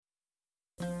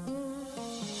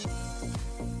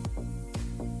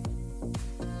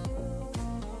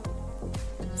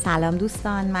سلام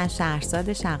دوستان، من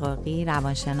شهرزاد شقاقی،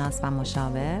 روانشناس و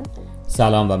مشاور.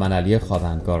 سلام و من علی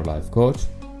خواندگار، لایف کوچ.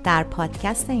 در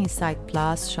پادکست اینسایت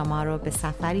پلاس شما رو به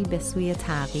سفری به سوی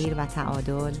تغییر و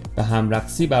تعادل، به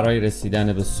همرقصی برای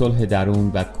رسیدن به صلح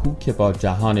درون و کوک با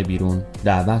جهان بیرون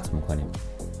دعوت میکنیم.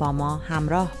 با ما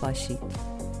همراه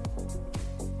باشید.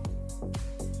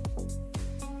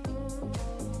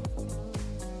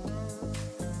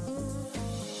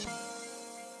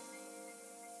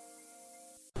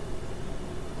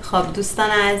 خب دوستان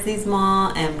عزیز،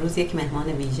 ما امروز یک مهمان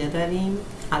ویژه داریم.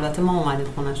 البته ما اومدیم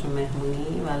خونه‌شون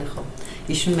مهمونی، ولی خب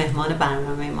ایشون مهمان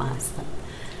برنامه ما هستن.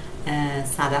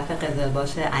 صدف قزلباش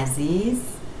عزیز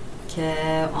که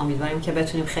امیدواریم که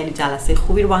بتونیم خیلی جلسه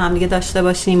خوبی رو با هم دیگه داشته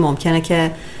باشیم. ممکنه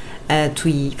که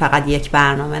توی فقط یک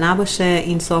برنامه نباشه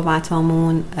این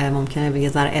صحبتامون، ممکنه یه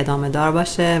ذره ادامه دار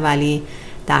باشه، ولی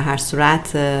در هر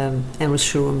صورت امروز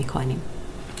شروع میکنیم.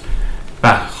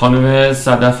 خانم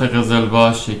صدف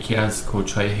قزلباش یکی از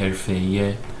کوچ‌های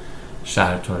حرفه‌ای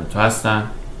شهر تورنتو هستن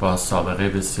با سابقه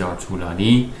بسیار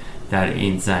طولانی در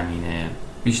این زمینه.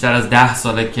 بیشتر از 10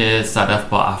 ساله که صدف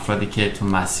با افرادی که تو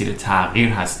مسیر تغییر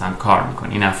هستن کار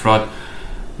میکنه. این افراد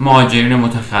مهاجرین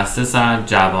متخصصن،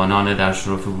 جوانان در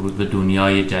شرف ورود به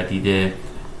دنیای جدید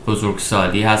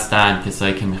بزرگسالی هستن،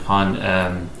 کسایی که میخوان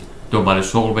دنبال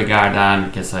شغل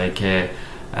بگردن، کسایی که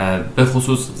به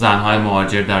خصوص زنهای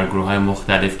مهاجر در گروه‌های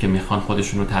مختلف که میخوان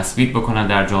خودشون رو تثبیت بکنن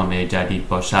در جامعه جدید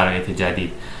با شرایط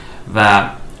جدید. و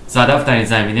صدف در این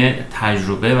زمینه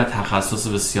تجربه و تخصص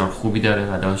بسیار خوبی داره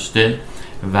و داشته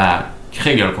و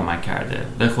خیلی رو کمک کرده،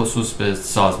 به خصوص به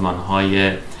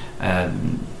سازمان‌هایی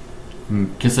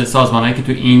که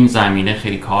تو این زمینه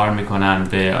خیلی کار میکنن،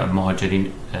 به مهاجرین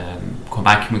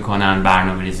کمک میکنن،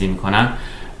 برنامه‌ریزی میکنن.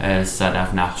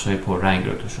 صدف نقش‌های پررنگ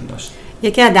رو توشون داشته.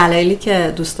 یکی از دلایلی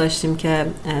که دوست داشتیم که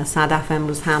صدف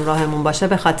امروز همراهمون باشه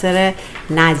به خاطر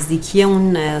نزدیکی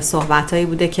اون صحبتایی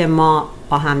بوده که ما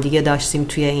با همدیگه داشتیم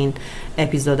توی این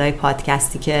اپیزودهای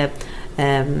پادکستی که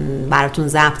براتون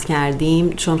ضبط کردیم،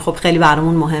 چون خب خیلی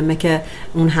برامون مهمه که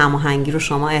اون هماهنگی رو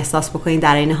شما احساس بکنید.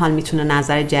 در این حال میتونه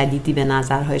نظر جدیدی به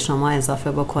نظرهای شما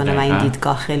اضافه بکنه و این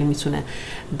دیدگاه خیلی میتونه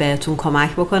بهتون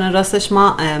کمک بکنه. راستش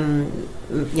ما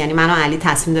یعنی من و علی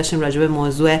تصمیم داشتیم راجع به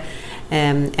موضوع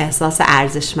احساس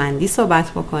ارزشمندی صحبت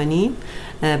بکنیم.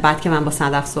 بعد که من با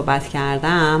صدف صحبت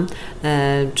کردم،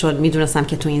 چون میدونستم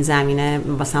که تو این زمینه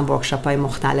مثلا ورکشاپ های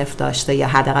مختلف داشته یا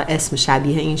حداقل اسم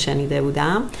شبیه این شنیده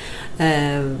بودم،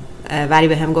 ولی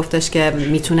به هم گفتش که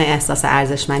میتونه احساس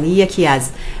ارزشمندی، یکی از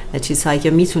چیزهایی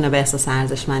که میتونه به احساس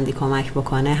ارزشمندی کمک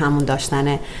بکنه همون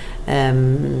داشتن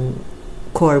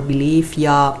کور بیلیف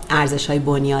یا ارزش‌های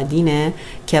بنیادینه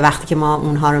که وقتی که ما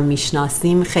اونها رو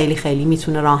میشناسیم خیلی خیلی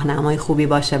میتونه راهنمای خوبی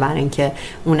باشه برای اینکه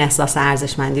اون احساس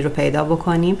ارزشمندی رو پیدا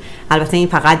بکنیم. البته این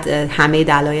فقط همه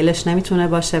دلایلش نمیتونه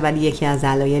باشه، ولی یکی از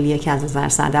دلایلیه که از نظر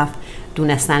صدف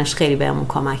دونستنش خیلی بهمون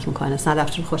کمک میکنه.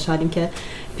 صدف جون خوشحالیم که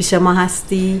پیش ما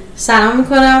هستی. سلام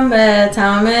میکنم به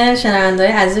تمام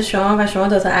شنونده‌های عزیز شما و شما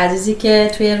دوتا عزیزی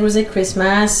که توی روز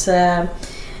کریسمس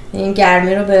این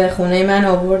گرمی رو به خونه من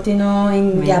آوردین و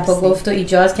این گپ و گفت و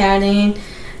ایجاد کردین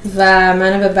و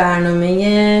منو به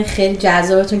برنامه خیلی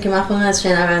جذابتون که من خودم از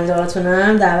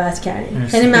شنونده‌هاتونم دعوت کردین.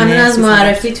 خیلی ممنون از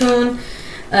معرفیتون،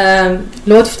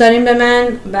 لطف دارین به من.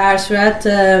 به هر صورت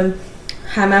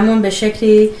هممون به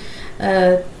شکلی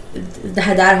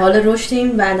در حال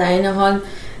رشدیم و در این حال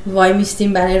وای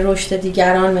میستیم برای رشد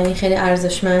دیگران و این خیلی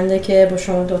ارزشمنده که با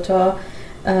شما دوتا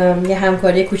یه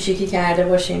همکاری کوچیکی کرده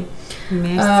باشیم.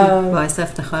 مرسی، باعث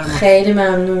افتخار ما. خیلی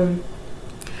ممنون.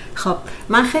 خب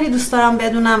من خیلی دوست دارم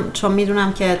بدونم، چون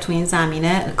میدونم که تو این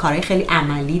زمینه کارهای خیلی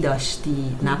عملی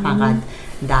داشتی، نه فقط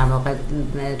در واقع،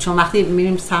 چون وقتی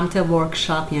میریم سمت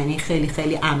ورکشاپ یعنی خیلی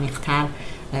خیلی عمیق‌تر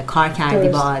کار کردی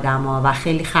با آدما و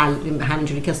خیلی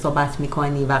همینجوری که صحبت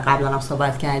میکنی و قبلا هم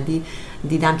صحبت کردی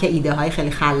دیدم که ایده های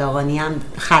خیلی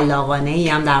خلاقانه‌ای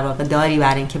هم در واقع داری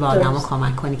برای اینکه به آدما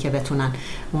کمک کنی که بتونن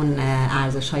اون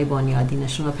ارزش های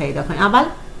بنیادینشون رو پیدا کنن. اول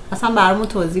اصلا برامون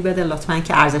توضیح بده لطفاً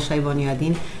که ارزش های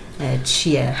بنیادین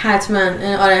چیه؟ حتما.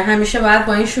 آره، همیشه باید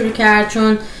با این شروع کرد،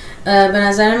 چون به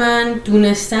نظر من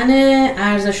دونستن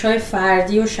ارزش‌های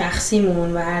فردی و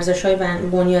شخصیمون و ارزش‌های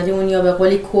بنیادیمون یا به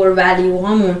قولی کور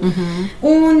ولیوهامون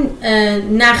اون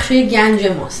نقشه گنج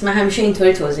ماست. من همیشه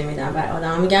اینطوری توضیح میدم برای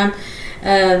آدم‌ها. میگم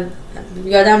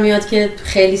یادم میاد که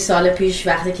خیلی سال پیش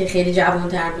وقتی که خیلی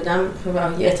جوان‌تر بودم،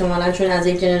 احتمالاً چون از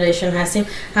یک جنریشن هستیم،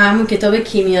 همون کتاب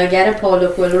کیمیاگر پائولو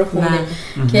کوئلو رو خوندیم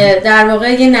که در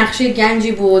واقع یه نقشه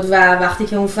گنجی بود و وقتی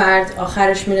که اون فرد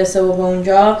آخرش میرسه و به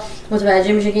اونجا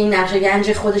متوجه میشه که این نقشه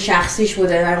گنج خود شخصیش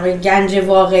بوده، در واقع گنج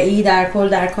واقعی در کل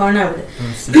در کار نبوده.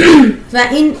 و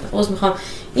این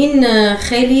این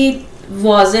خیلی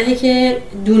واضحه که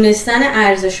دونستن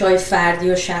ارزش‌های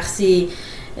فردی و شخصی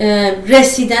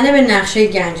رسیدن به نقشه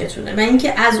گنجتونه و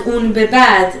اینکه از اون به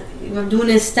بعد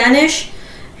دونستنش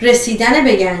رسیدن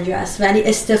به گنج است، ولی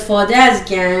استفاده از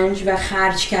گنج و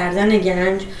خرج کردن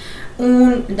گنج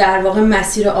اون در واقع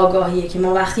مسیر آگاهیه که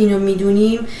ما وقتی اینو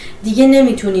میدونیم دیگه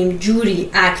نمیتونیم جوری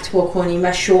اکت بکنیم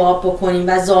و شواب بکنیم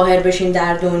و ظاهر بشیم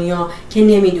در دنیا که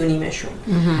نمیدونیمشون.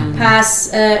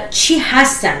 پس چی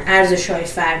هستن ارزش‌های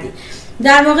فردی؟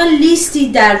 در واقع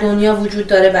لیستی در دنیا وجود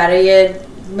داره برای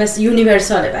مثل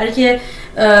یونیورساله، برای که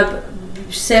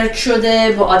سرچ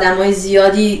شده، با آدمای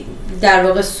زیادی در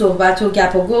واقع صحبت و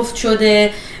گپ و گفت شده،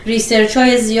 ریسرچ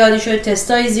های زیادی شده،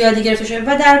 تست های زیادی گرفته شده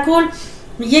و در کل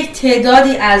یک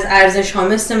تعدادی از ارزش ها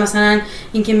مثلا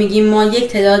این که میگیم ما یک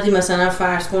تعدادی مثلا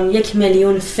فرض کن 1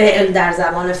 میلیون فعل در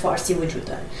زبان فارسی وجود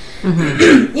داره.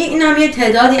 این هم یک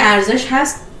تعدادی ارزش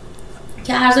هست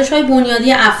که ارزش های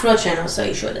بنیادی افراد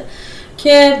شناسایی شده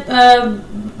که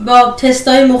با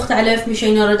تستای مختلف میشه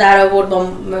اینا رو در آورد،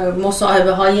 با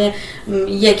مصاحبه های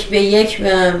 1 به 1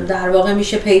 در واقع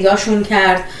میشه پیداشون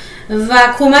کرد و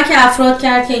کمک افراد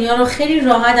کرد که اینا رو خیلی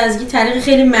راحت از یک طریق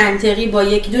خیلی منطقی با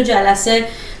 1-2 جلسه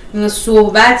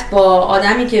صحبت با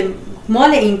آدمی که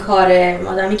مال این کاره،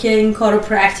 آدمی که این کار رو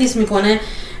پرکتیس میکنه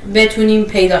بتونیم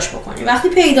پیداش بکنیم. وقتی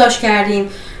پیداش کردیم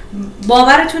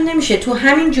باورتون نمیشه تو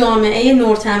همین جامعه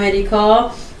نورت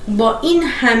امریکا با این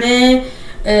همه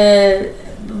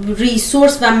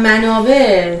ریسورس و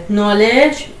منابع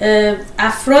نالج،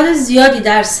 افراد زیادی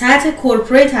در سطح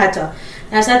کورپوریت، حتی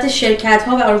در سطح شرکت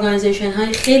ها و ارگانیزیشن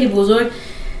های خیلی بزرگ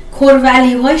کور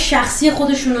ولیو های شخصی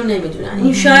خودشون رو نمیدونن.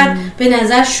 این شاید به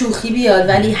نظر شوخی بیاد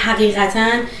ولی حقیقتا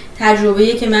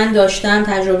تجربه‌ای که من داشتم،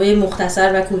 تجربه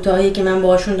مختصر و کوتاهی که من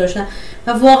باهاشون داشتم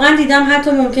و واقعا دیدم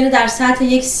حتی ممکنه در سطح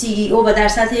یک CEO و در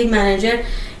سطح یک منیجر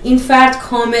این فرد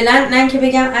کاملا، نه که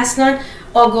بگم اصلا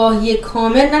آگاهی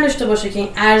کامل نداشته باشه که این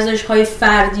ارزش‌های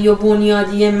فردی و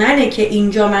بنیادی منه که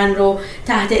اینجا من رو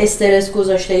تحت استرس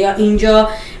گذاشته یا اینجا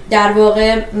در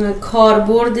واقع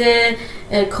کاربرد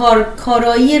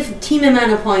کارایی تیم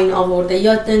منو پایین آورده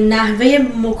یا نحوه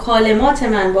مکالمات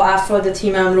من با افراد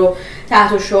تیمم رو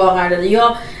تحت شعاع قرار داده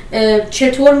یا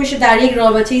چطور میشه در یک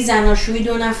رابطه زناشویی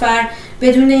 2 نفر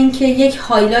بدون اینکه یک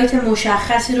هایلایت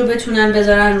مشخصی رو بتونن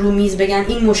بذارن رو میز بگن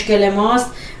این مشکل ماست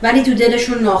ولی تو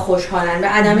دلشون ناخوشحالن و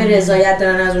عدم رضایت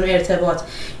دارن از اون ارتباط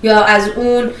یا از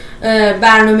اون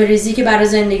برنامه ریزی که برای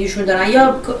زندگیشون دارن،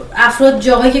 یا افراد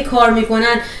جاهایی که کار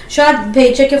میکنن شاید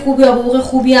پیچک خوبی یا حقوق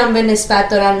خوبی هم به نسبت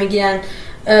دارن میگیرن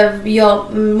یا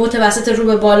متوسط رو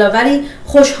به بالا ولی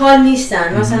خوشحال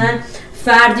نیستن. مثلا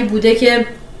فردی بوده که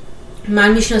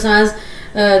من میشناسم از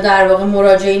در واقع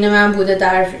مراجعین من بوده،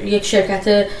 در یک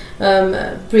شرکت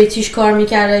بریتیش کار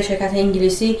میکرده، شرکت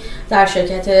انگلیسی، در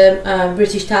شرکت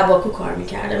بریتیش تاباکو کار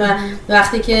میکرده و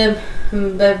وقتی که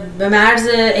به مرز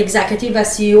اگزیکیتیو و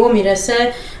سی او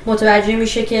میرسه متوجه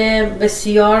میشه که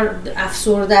بسیار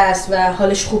افسرده است و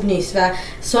حالش خوب نیست و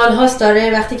سالهاست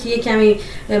داره. وقتی که یک کمی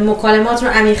مکالمات رو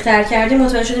عمیق‌تر کردیم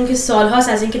متوجه شدیم که سالهاست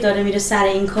از این که داره میره سر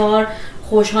این کار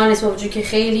خوشحال نیست، با وجود که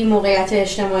خیلی موقعیت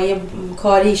اجتماعی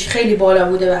کاریش خیلی بالا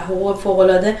بوده و حقوق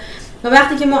فوق‌العاده. و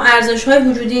وقتی که ما ارزش‌های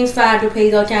وجودی این فرد رو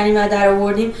پیدا کردیم و در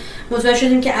آوردیم متوجه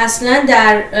شدیم که اصلاً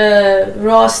در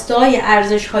راستای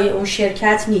ارزش‌های اون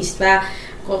شرکت نیست و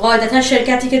قاعدتاً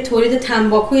شرکتی که تولید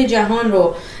تنباکوی جهان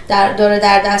رو داره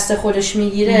در دست خودش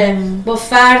میگیره با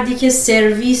فردی که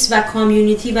سرویس و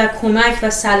کامیونیتی و کمک و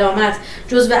سلامت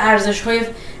جزو ارزش‌های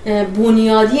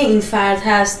بنیادی این فرد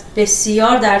هست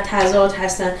بسیار در تضاد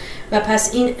هستن و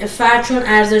پس این فرد چون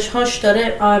ارزش‌هاش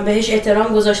داره بهش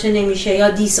احترام گذاشته نمیشه یا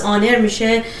دیس آنر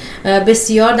میشه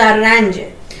بسیار در رنجه.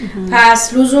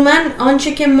 پس لزوما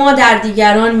آنچه که ما در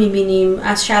دیگران میبینیم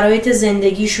از شرایط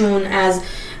زندگیشون، از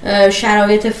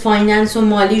شرایط فایننس و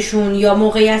مالیشون یا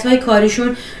موقعیت‌های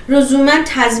کاریشون لزوما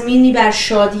تضمینی بر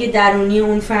شادی درونی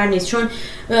اون فرد نیست، چون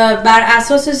بر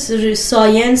اساس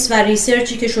ساینس و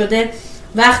ریسرچی که شده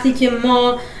وقتی که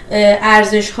ما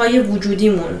ارزش‌های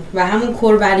وجودیمون و همون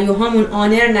کور ولیو هامون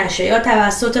آنر نشه یا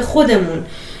توسط خودمون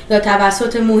یا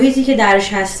توسط محیطی که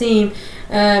درش هستیم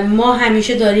ما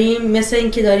همیشه داریم مثل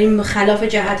این که داریم خلاف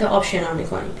جهت آب شنا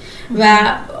می‌کنیم و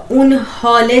اون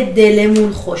حال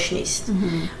دلمون خوش نیست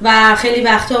و خیلی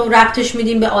وقتا ربطش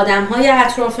میدیم به آدم‌های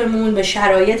اطرافمون، به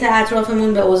شرایط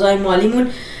اطرافمون، به اوضاع مالیمون،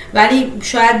 ولی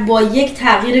شاید با یک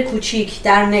تغییر کوچیک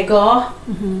در نگاه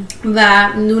و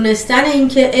دونستن این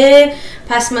که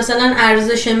پس مثلا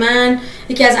ارزش من،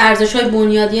 یکی از ارزش‌های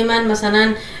بنیادی من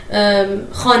مثلا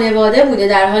خانواده بوده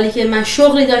در حالی که من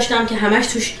شغلی داشتم که همش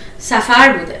توش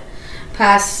سفر بوده،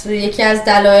 پس یکی از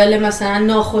دلایل مثلا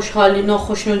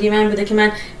ناخوشنودی من بوده که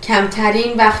من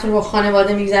کمترین وقت رو با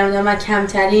خانواده میگذروندم و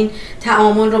کمترین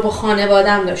تعامل رو با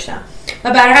خانواده‌ام داشتم.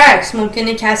 و برعکس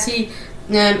ممکنه کسی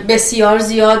بسیار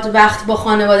زیاد وقت با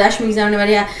خانوادهش میگذرونه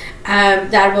ولی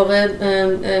در واقع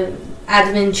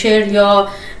ادونچر یا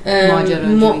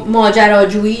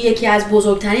ماجراجویی یکی از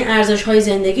بزرگترین ارزش‌های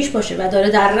زندگیش باشه و داره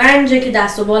در رنجه که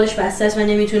دست و بالش بسته است و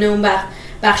نمیتونه اون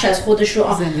بخش از خودش رو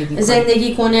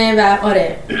زندگی کنه و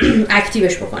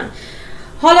اکتیوش بکنه.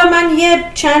 حالا من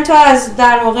چند تا از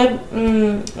در واقع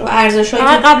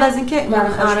ارزش‌هایی قبل از اینکه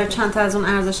چند تا از اون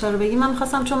ارزش‌ها رو بگیم، من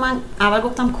می‌خواستم چون من اول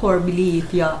گفتم کور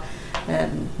بیلیف یا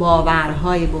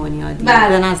باورهای بنیادی،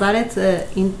 به نظرت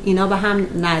اینا به هم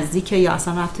نزدیکه یا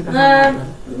اصلا ربطی به هم نداره؟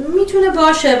 میتونه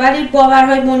باشه ولی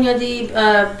باورهای بنیادی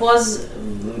باز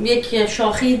یک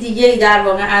شاخه دیگه‌ای در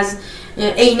واقع از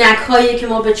عینک‌هایی که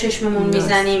ما به چشممون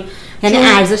میزنیم. یعنی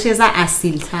ارزش یه ذره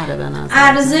اصیل‌تره به نظر.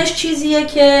 ارزش چیزیه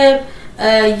که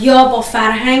یا با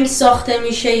فرهنگ ساخته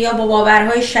میشه یا با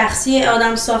باورهای شخصی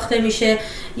آدم ساخته میشه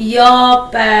یا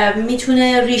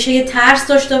میتونه ریشه ترس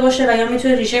داشته باشه و یا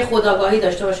میتونه ریشه خودآگاهی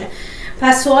داشته باشه.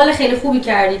 پس سوال خیلی خوبی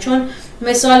کردی، چون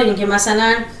مثال این که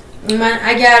مثلا من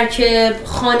اگر که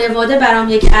خانواده برام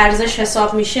یک ارزش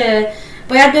حساب میشه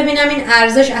باید ببینم این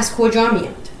ارزش از کجا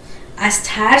میاد. از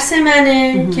ترس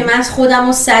منه که من خودم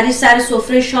رو سر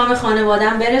سفره شام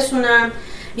خانوادم برسونم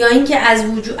یا اینکه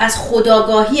از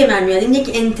خودآگاهی من میاد. این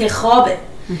یک انتخابه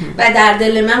و در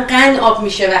دل من قند آب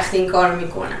میشه وقتی این کار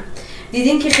میکنم.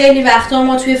 دیدیم که خیلی وقتا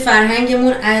ما توی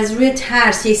فرهنگمون از روی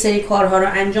ترس یک سری کارها رو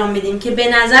انجام میدیم که به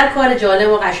نظر کار جالب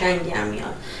و قشنگی هم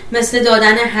میاد، مثل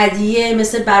دادن هدیه،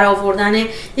 مثل برآوردن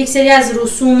یک سری از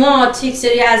رسومات، یک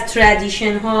سری از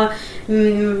ترادیشن ها،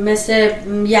 مثل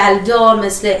یلدا،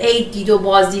 مثل عید، دید و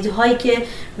بازدیدهایی که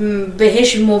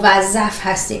بهش موظف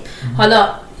هستیم. حالا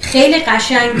خیلی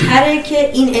قشنگتره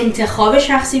که این انتخاب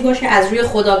شخصی باشه، از روی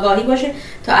خودآگاهی باشه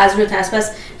تا از روی ترس.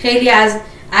 پس خیلی از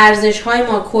ارزش‌های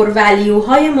ما، کور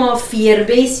ولیوهای ما فیر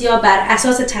بیس یا بر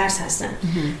اساس ترس هستن.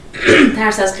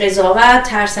 ترس از قضاوت،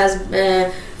 ترس از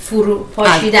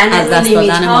پاشیدن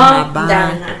لیمیت‌ها،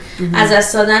 از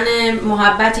دست دادن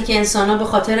محبتی که انسان‌ها به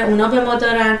خاطر اونا به ما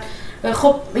دارن.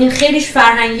 خب این خیلیش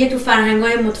فرهنگیه، تو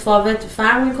فرهنگ‌های متفاوت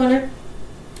فرق میکنه.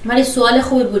 ولی سوال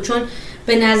خوبی بود، چون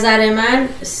به نظر من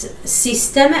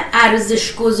سیستم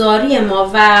ارزش‌گذاری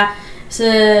ما و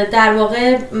در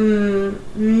واقع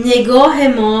نگاه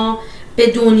ما به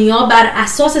دنیا بر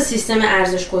اساس سیستم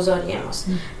ارزش‌گذاری ماست.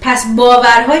 پس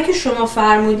باورهایی که شما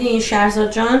فرمودین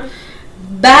شهرزاد جان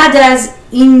بعد از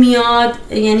این میاد،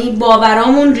 یعنی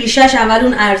باورامون ریشش اول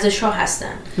اون ارزش‌ها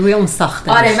هستن، روی اون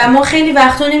ساخته. آره و ما خیلی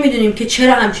وقتا نمیدونیم که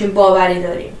چرا همچین باوری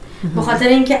داریم، به خاطر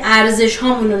اینکه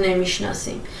ارزش‌هامون رو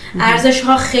نمیشناسیم.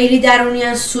 ارزش‌ها خیلی درونی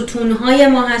از ستون‌های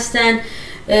ما هستن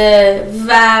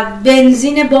و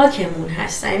بنزین باکمون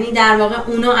هستن، یعنی در واقع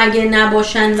اونا اگه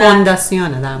نباشن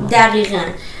فانداسیونه در واقع. دقیقاً.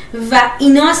 و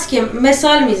ایناست که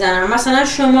مثال میزنم، مثلا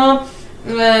شما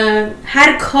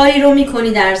هر کاری رو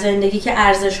میکنی در زندگی که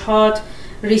ارزش‌هات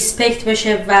ریسپکت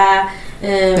بشه و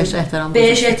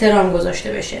بهش احترام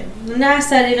گذاشته بشه، نه از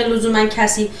طریق لزوما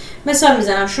کسی. مثال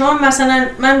میزنم، شما مثلا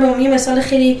من به یه مثال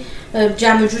خیلی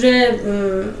جمع جور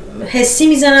حسی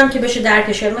میزنم که بشه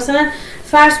درکش کرد. مثلا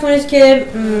فرض کنید که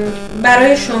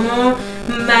برای شما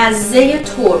مزه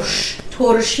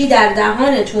ترشی در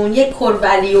دهانتون یک کور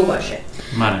ولیو باشه.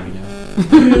 من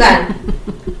میگم بله.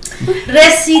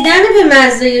 رسیدن به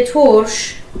مزه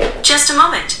ترش Just a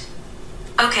moment.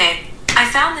 Okay, I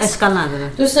found this. اشکال نداره.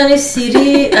 دوستان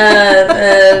سیری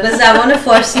به زبان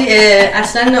فارسی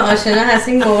اصلا ناآشنا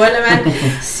هستین. موبایل من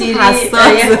سیری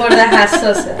یه خورده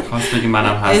حساسه. خواست بگی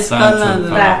منم هستم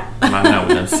چون من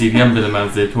نبودم. سیری هم به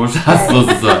مزه ترش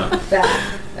حساس داره.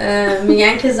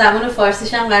 میگن که زبان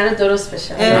فارسیش هم قرار درست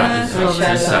بشه.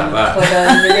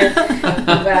 خدا میگه.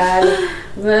 بله.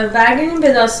 برگردیم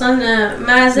به داستان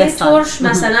مزه ترش.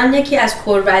 مثلا یکی از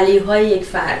کور ولیوهای یک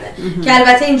فرده که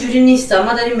البته اینجوری نیست،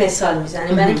 ما داریم مثال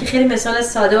میزنیم برای اینکه خیلی مثال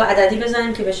ساده و عددی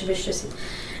بزنیم که بشه رسید.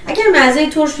 اگر مزه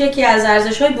ترش یکی از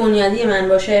ارزش‌های بنیادی من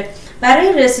باشه،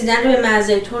 برای رسیدن به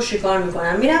مزه ترش کار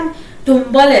میکنم، میرم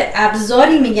دنبال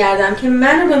ابزاری میگردم که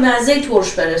منو به مزه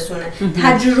ترش برسونه.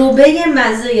 تجربه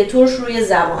مزه ترش روی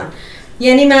زبان،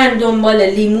 یعنی من دنبال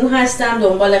لیمو هستم،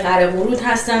 دنبال قرقورود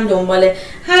هستم، دنبال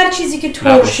هر چیزی که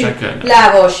ترشی،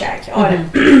 لواشک. آره.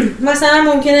 مثلا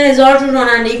ممکنه 1000 جور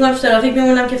رانندگی کنم، تو ترافیک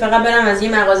بمونم که فقط برم از یه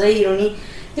مغازه ایرانی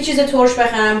یه چیز ترش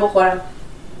بخرم بخورم.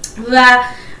 و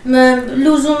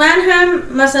لزوما هم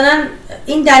مثلا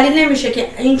این دلیل نمیشه که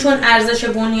این چون ارزش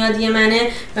بنیادی منه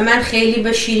و من خیلی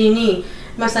به شیرینی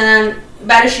مثلا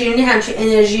برای شیرینی همچین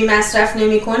انرژی مصرف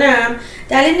نمی‌کنم،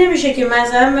 دلیل نمیشه که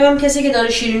مثلا بگم کسی که داره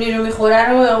شیرینی رو میخوره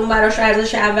رو اون براش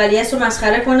ارزش اولیه است رو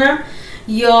مسخره کنم،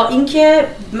 یا اینکه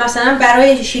مثلا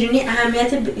برای شیرینی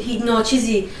اهمیت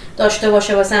ناچیزی داشته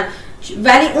باشه واسم،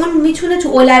 ولی اون میتونه تو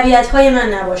اولویت‌های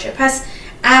من نباشه. پس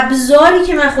ابزاری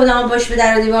که من خودم باش به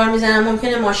در و دیوار میزنم،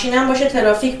 ممکنه ماشینم باشه،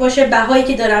 ترافیک باشه، بهایی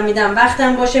که دارم میدم،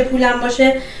 وقتم باشه، پولم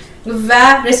باشه و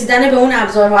رسیدن به اون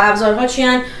ابزارها چی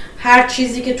هن؟ هر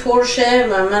چیزی که ترشه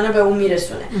منو به اون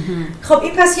میرسونه. خب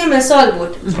این پس یه مثال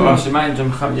بود. باشه من اینجا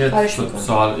میخوام یه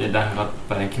سوال یه دقیقه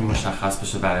برای اینکه مشخص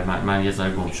بشه برای من یه ذره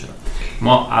گم شدم.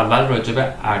 ما اول راجع به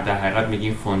در حقیقت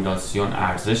میگیم فونداسیون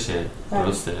ارزشه،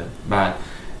 درسته؟ بعد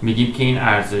میگیم که این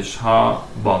ارزش ها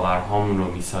باورهامون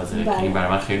رو میسازه که این برای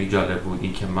من خیلی جالب بود،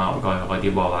 این که ما گاهی اوقات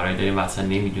باورایی داریم و اصلا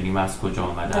نمیدونیم از کجا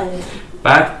اومدن.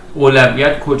 بعد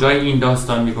اولویت کجای این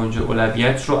داستان میگنجه؟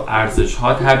 اولویت رو ارزش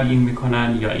ها تعیین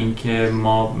میکنن یا اینکه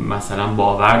ما مثلا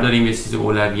باور داریم یه چیز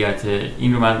اولویته؟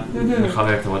 این رو من میخوام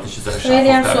ارتباطش رو شفاف خیلی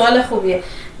هم سوال خوبیه.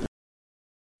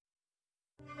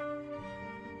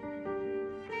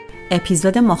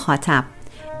 اپیزود مخاطب،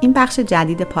 این بخش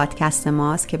جدید پادکست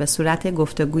ماست که به صورت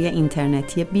گفتگوی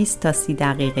اینترنتی 20 تا 30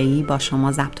 دقیقه‌ای با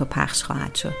شما ضبط و پخش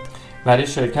خواهد شد. برای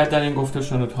شرکت در این گفت و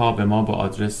شنودها به ما با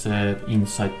آدرس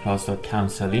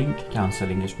insightplus.counseling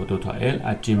counselingش با 2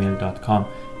 @gmail.com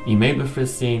ایمیل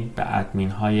بفرستین، به ادمین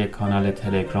های کانال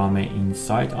تلگرام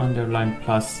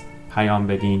insight_plus پیام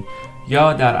بدین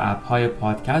یا در اپ های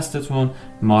پادکستتون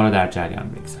ما رو در جریان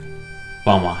بگذارید.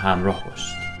 با ما همراه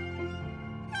باشید.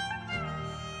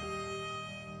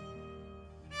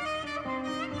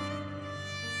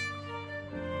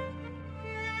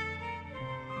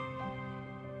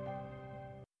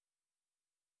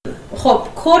 خب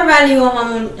کور ولیو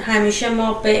همون همیشه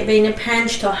ما بین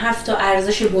 5 تا 7 تا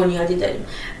ارزش بنیادی داریم.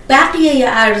 بقیه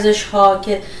ارزش ها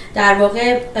که در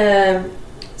واقع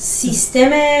سیستم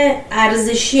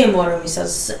ارزشی ما رو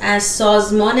میسازه، از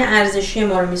سازمان ارزشی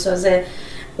ما رو میسازه،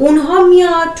 اونها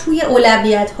میاد توی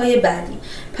اولویت های بعدی.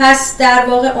 پس در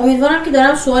واقع امیدوارم که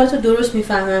دارم سوالتو درست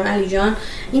میفهمم علی جان،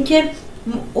 اینکه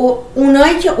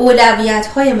اونایی که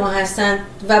اولویت‌های ما هستن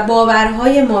و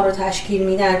باورهای ما رو تشکیل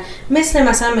میدن،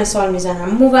 مثال میزنم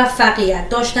موفقیت،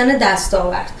 داشتن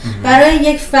دستاورد برای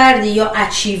یک فردی یا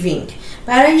اچیوینگ،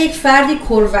 برای یک فردی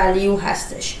کور ولیو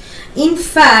هستش. این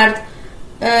فرد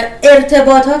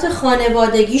ارتباطات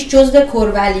خانوادگیش جزو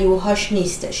کور ولیوهاش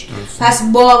نیستش، پس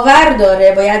باور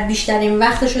داره باید بیشترین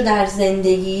وقتشو در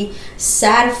زندگی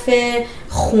صرف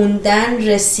خوندن،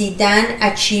 رسیدن،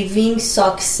 اچیوینگ،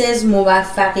 ساکسس،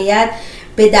 موفقیت،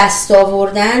 به دست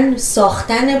آوردن،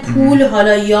 ساختن پول،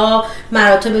 حالا یا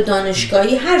مراتب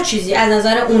دانشگاهی، هر چیزی از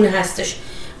نظر اون هستش،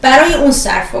 برای اون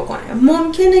صرف کنه.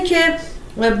 ممکنه که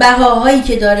بهاهایی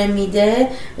که داره میده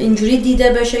اینجوری دیده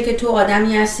بشه که تو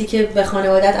آدمی هستی که به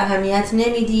خانوادت اهمیت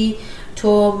نمیدی، تو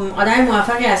آدم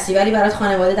موفقی هستی ولی برات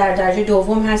خانواده در درجه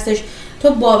دوم هستش، تو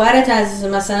باورت از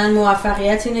مثلا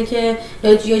موفقیت اینه که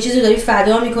یا چیزی داری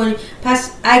فدا میکنی.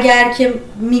 پس اگر که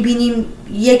میبینیم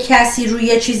یک کسی روی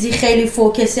یه چیزی خیلی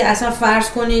فوکسه، اصلا فرض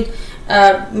کنید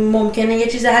ممکنه یه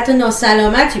چیز حتی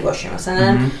ناسلامتی باشه،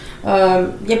 مثلا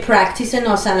یه پرکتیس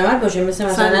ناسلامت باشه،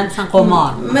 مثلا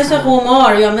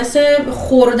قمار یا مثل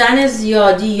خوردن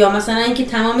زیادی، یا مثلا اینکه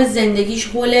تمام زندگیش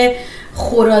حول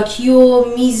خوراکی و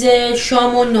میز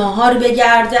شام و ناهار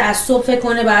بگرده، از صبح فکر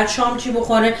کنه بعد شام چی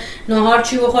بخوره، ناهار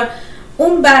چی بخوره.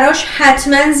 اون براش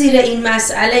حتما زیر این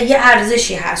مسئله یه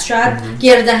ارزشی هست. شاید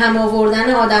گرد هم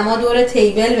آوردن آدما دور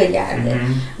تیبل بگرده،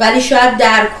 ولی شاید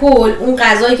در کل اون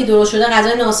غذایی که درست شده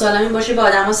غذای ناسالمی باشه، به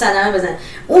آدما صدمه بزنه.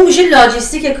 اون میشه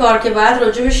لاجیستیک کار که باید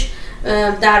راجبش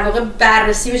در واقع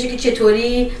بررسی بشه که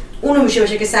چطوری اونو میشه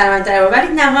باشه که سلامت‌تر باشه. ولی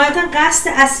نهایتا قصد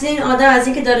اصلی این آدم از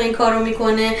اینکه داره این کارو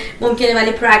میکنه ممکنه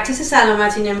ولی پرکتیس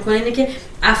سلامتی نمیکنه، اینه که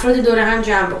افراد دور هم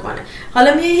جمع بکنه.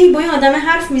 حالا میای با این آدم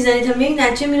حرف میزنی تا میای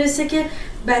نتیجه میرسه که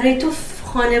برای تو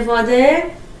خانواده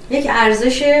یک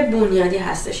ارزش بنیادی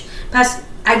هستش. پس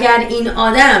اگر این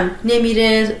آدم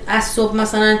نمیره از صبح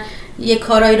مثلا یه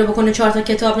کارایی رو بکنه، 4 تا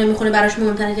کتاب نمیخونه، براش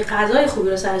مهمتره که غذای خوبی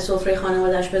رو سر سفره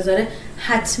خانواده‌اش بذاره،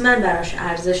 حتما براش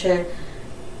ارزش.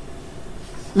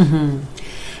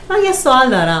 من یه سوال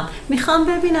دارم، میخوام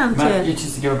ببینم که من یه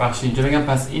چیزی که ببخشید اینجا بگم.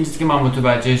 پس این چیزی که من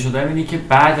متوجه شدم اینه که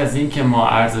بعد از این که ما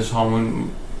ارزش هامون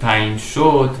تعیین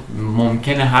شد،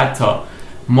 ممکنه حتی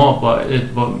ما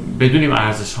بدونیم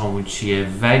ارزش هامون چیه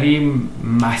ولی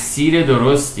مسیر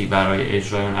درستی برای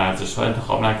اجرای اون ارزش ها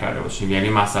انتخاب نکرده باشیم. یعنی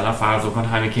مثلا فرض کن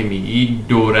همین که میگی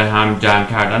دوره هم جمع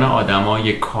کردن آدما،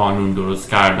 یک کانون درست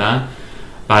کردن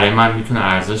برای من میتونه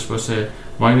ارزش باشه،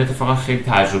 ما این اتفاقا خیلی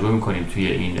تجربه میکنیم توی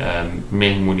این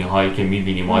مهمونی هایی که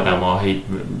میبینیم آدم ها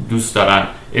دوست دارن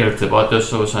ارتباط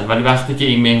داشته باشن، ولی وقتی که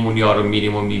این مهمونی ها رو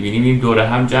میریم و میبینیم این دوره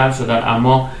هم جمع شدن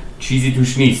اما چیزی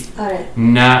توش نیست.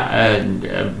 نه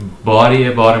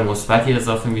بار مثبتی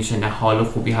اضافه میشه، نه حال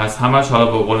خوبی هست، همش حالا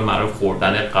به قول معروف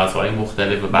خوردن غذاهای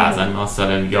مختلف و بعضا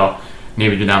ناسالم یا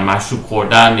نمیدونم مشروب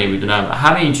خوردن، نمیدونم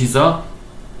همه این چیزا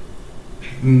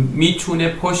میتونه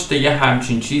پشت یه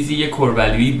همچین چیزی یه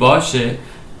کوربلویی باشه،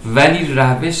 ولی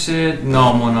روش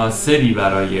نامناسبی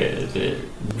برای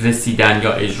رسیدن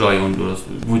یا اجرای اون درست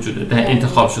وجود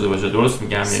انتخاب شده باشه. درست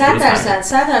میگم؟ 100%.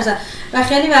 و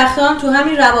خیلی وقتا هم تو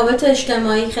همین روابط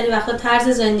اجتماعی خیلی وقتا طرز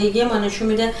زندگی ما نشون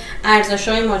میده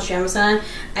ارزش‌های ما چیه. مثلا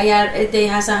اگر عده‌ای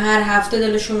هستن هر هفته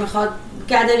دلشون میخواد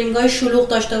گدرینگ‌های شلوغ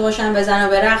داشته باشن، بزنن و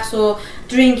به رقص و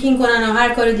درینکینگ کنن و هر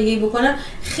کار دیگه‌ای بکنن،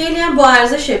 خیلی هم با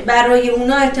ارزشه. برای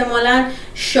اونا احتمالاً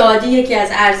شادی یکی از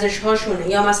ارزش‌هاشونه،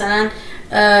 یا مثلا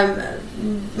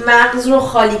مغز رو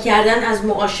خالی کردن از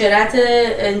معاشرت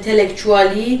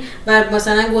انتלקچوالی و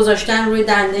مثلا گذاشتن روی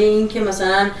دنده این که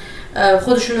مثلا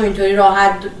خودشون رو اینطوری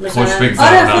راحت مثلا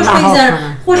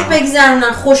خوش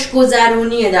بگذرونن،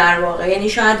 خوشگذرونیه در واقع. یعنی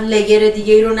شاید لگر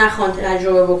دیگه ای رو نخوان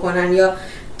تجربه بکنن یا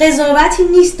قضاوتی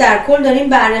نیست. در کل داریم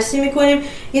بررسی میکنیم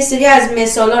یه سری از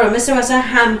مثالا رو، مثلا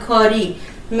همکاری،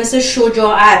 مثل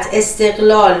شجاعت،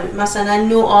 استقلال، مثلا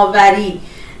نوآوری،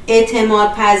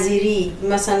 اعتماد پذیری،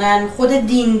 مثلا خود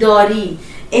دینداری،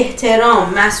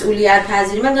 احترام، مسئولیت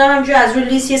پذیری. من دارم همینجور از روی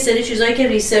لیست یه سری چیزایی که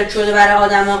ریسرچ شده برای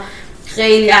آدما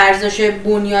خیلی ارزش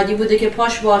بنیادی بوده که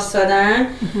پاش واسطادن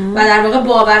و در واقع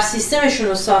باور سیستمشون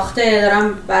رو ساخته،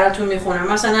 دارم براتون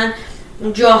میخونم. مثلا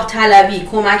جاه طلبی،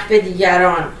 کمک به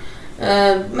دیگران،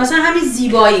 مثلا همین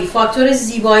زیبایی، فاکتور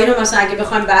زیبایی رو مثلا اگه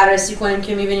بخوایم بررسی کنیم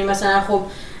که میبینیم مثلا خب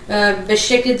به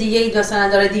شکل دیگه‌ای مثلا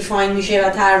داره دیفاین میشه و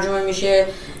ترجمه میشه،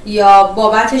 یا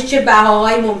بابتش چه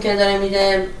بهاهایی ممکن داره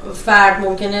میده. فرد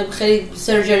ممکنه خیلی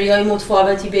سرجری‌های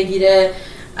متفاوتی بگیره،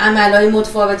 عملهای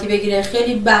متفاوتی بگیره،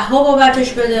 خیلی بها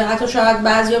بابتش بده، حتی شاید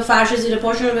بعضیا فرش زیر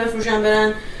پاشون رو بفروشن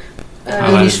برن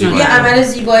یه عمل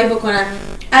زیبایی بکنن.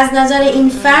 از نظر این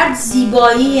فرد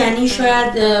زیبایی یعنی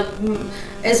شاید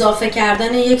اضافه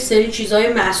کردن یک سری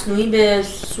چیزهای مصنوعی به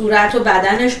صورت و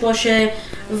بدنش باشه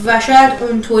و شاید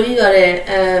اونطوری داره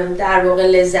در واقع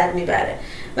لذت میبره.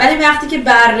 ولی وقتی که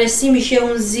بررسی میشه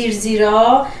اون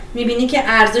زیرا میبینی که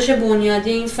ارزش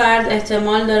بنیادی این فرد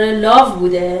احتمال داره لاو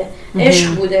بوده،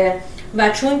 عشق بوده، و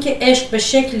چون که عشق به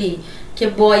شکلی که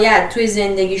باید توی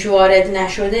زندگیش وارد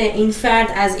نشده، این فرد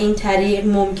از این طریق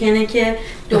ممکنه که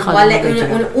دنبال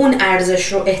اون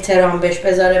ارزش رو احترام بهش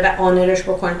بذاره و آنرش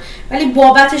بکنه، ولی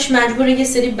بابتش مجبوره یه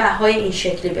سری بهای این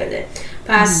شکلی بده.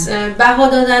 پس بها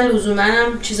دادن لزوما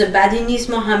هم چیز بدی نیست،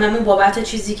 ما هممون بابت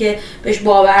چیزی که بهش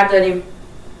باور داریم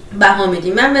بها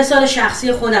میدیم. من مثال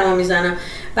شخصی خودم رو میزنم.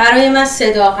 برای من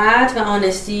صداقت و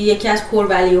آنستی یکی از کور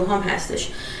ولیوهام هستش.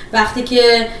 وقتی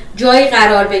که جایی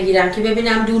قرار بگیرم که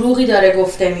ببینم دروغی داره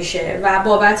گفته میشه و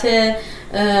بابت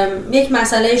یک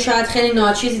مسئله شاید خیلی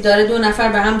ناچیزی داره، دو نفر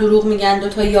به هم دروغ میگن، دو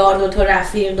تا یار، دو تا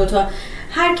رفیق، دو تا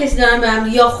هر کسی دارن به هم،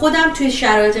 یا خودم توی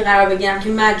شرایطی قرار بگیرم که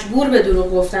مجبور به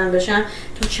دروغ گفتن بشم،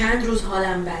 تو چند روز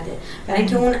حالم بده، برای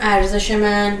اینکه اون ارزش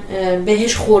من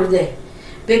بهش خورده،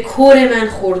 به کور من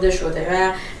خورده شده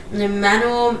و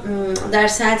منو در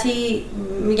سطحی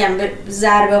میگم به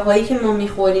ضربه هایی که ما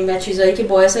میخوریم و چیزهایی که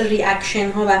باعث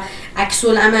ریاکشن ها و عکس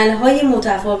العمل های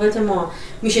متفاوت ما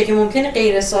میشه که ممکنه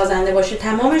غیر سازنده باشه،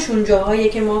 تمامش اون جاهایی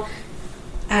که ما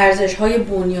ارزش های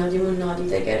بنیادیمون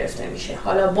نادیده گرفته میشه،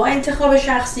 حالا با انتخاب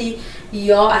شخصی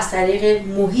یا از طریق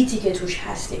محیطی که توش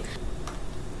هستیم.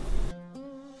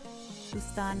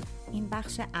 دوستان، این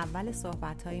بخش اول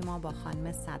صحبت‌های ما با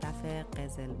خانم صدف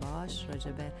قزلباش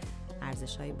راجع به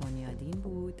ارزش‌های بنیادین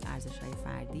بود، ارزش‌های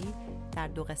فردی. در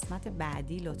 2 قسمت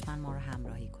بعدی لطفاً ما رو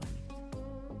همراهی کنید.